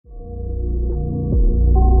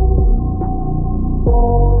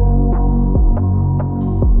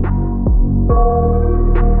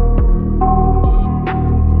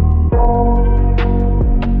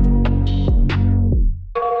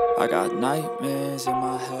nightmares in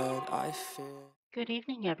my head, I fear. Good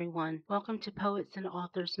evening, everyone. Welcome to Poets and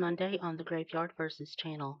Authors Monday on the Graveyard Verses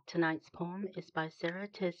channel. Tonight's poem is by Sara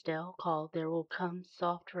Teasdale called There Will Come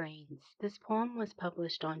Soft Rains. This poem was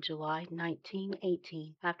published on July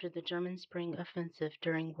 1918 after the German Spring Offensive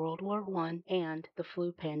during World War I and the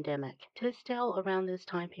flu pandemic. Teasdale around this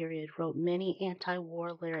time period wrote many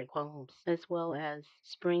anti-war lyric poems as well as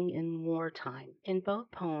Spring in Wartime. In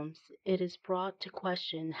both poems, it is brought to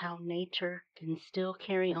question how nature can still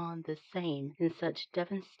carry on the same in such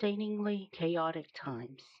devastatingly chaotic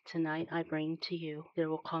times. Tonight I bring to you There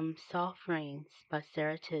Will Come Soft Rains by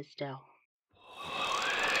Sara Teasdale.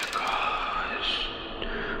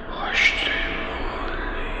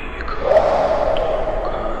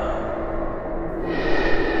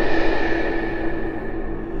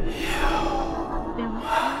 There will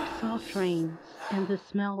come soft rains, and the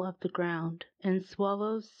smell of the ground, and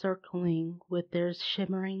swallows circling with their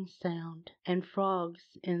shimmering sound, and frogs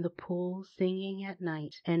in the pool singing at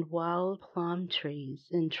night, and wild plum trees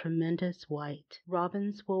in tremendous white.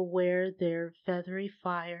 Robins will wear their feathery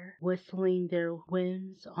fire, whistling their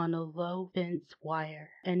whims on a low fence wire,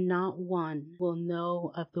 and not one will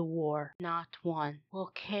know of the war, not one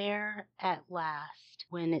will care at last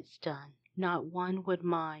when it's done, not one would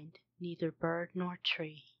mind, neither bird nor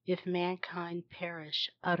tree, if mankind perish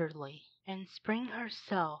utterly. And spring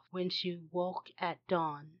herself, when she woke at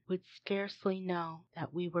dawn, would scarcely know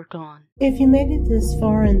that we were gone. If you made it this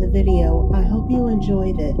far in the video, I hope you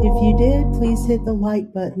enjoyed it. If you did, please hit the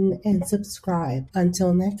like button and subscribe.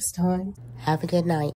 Until next time, have a good night.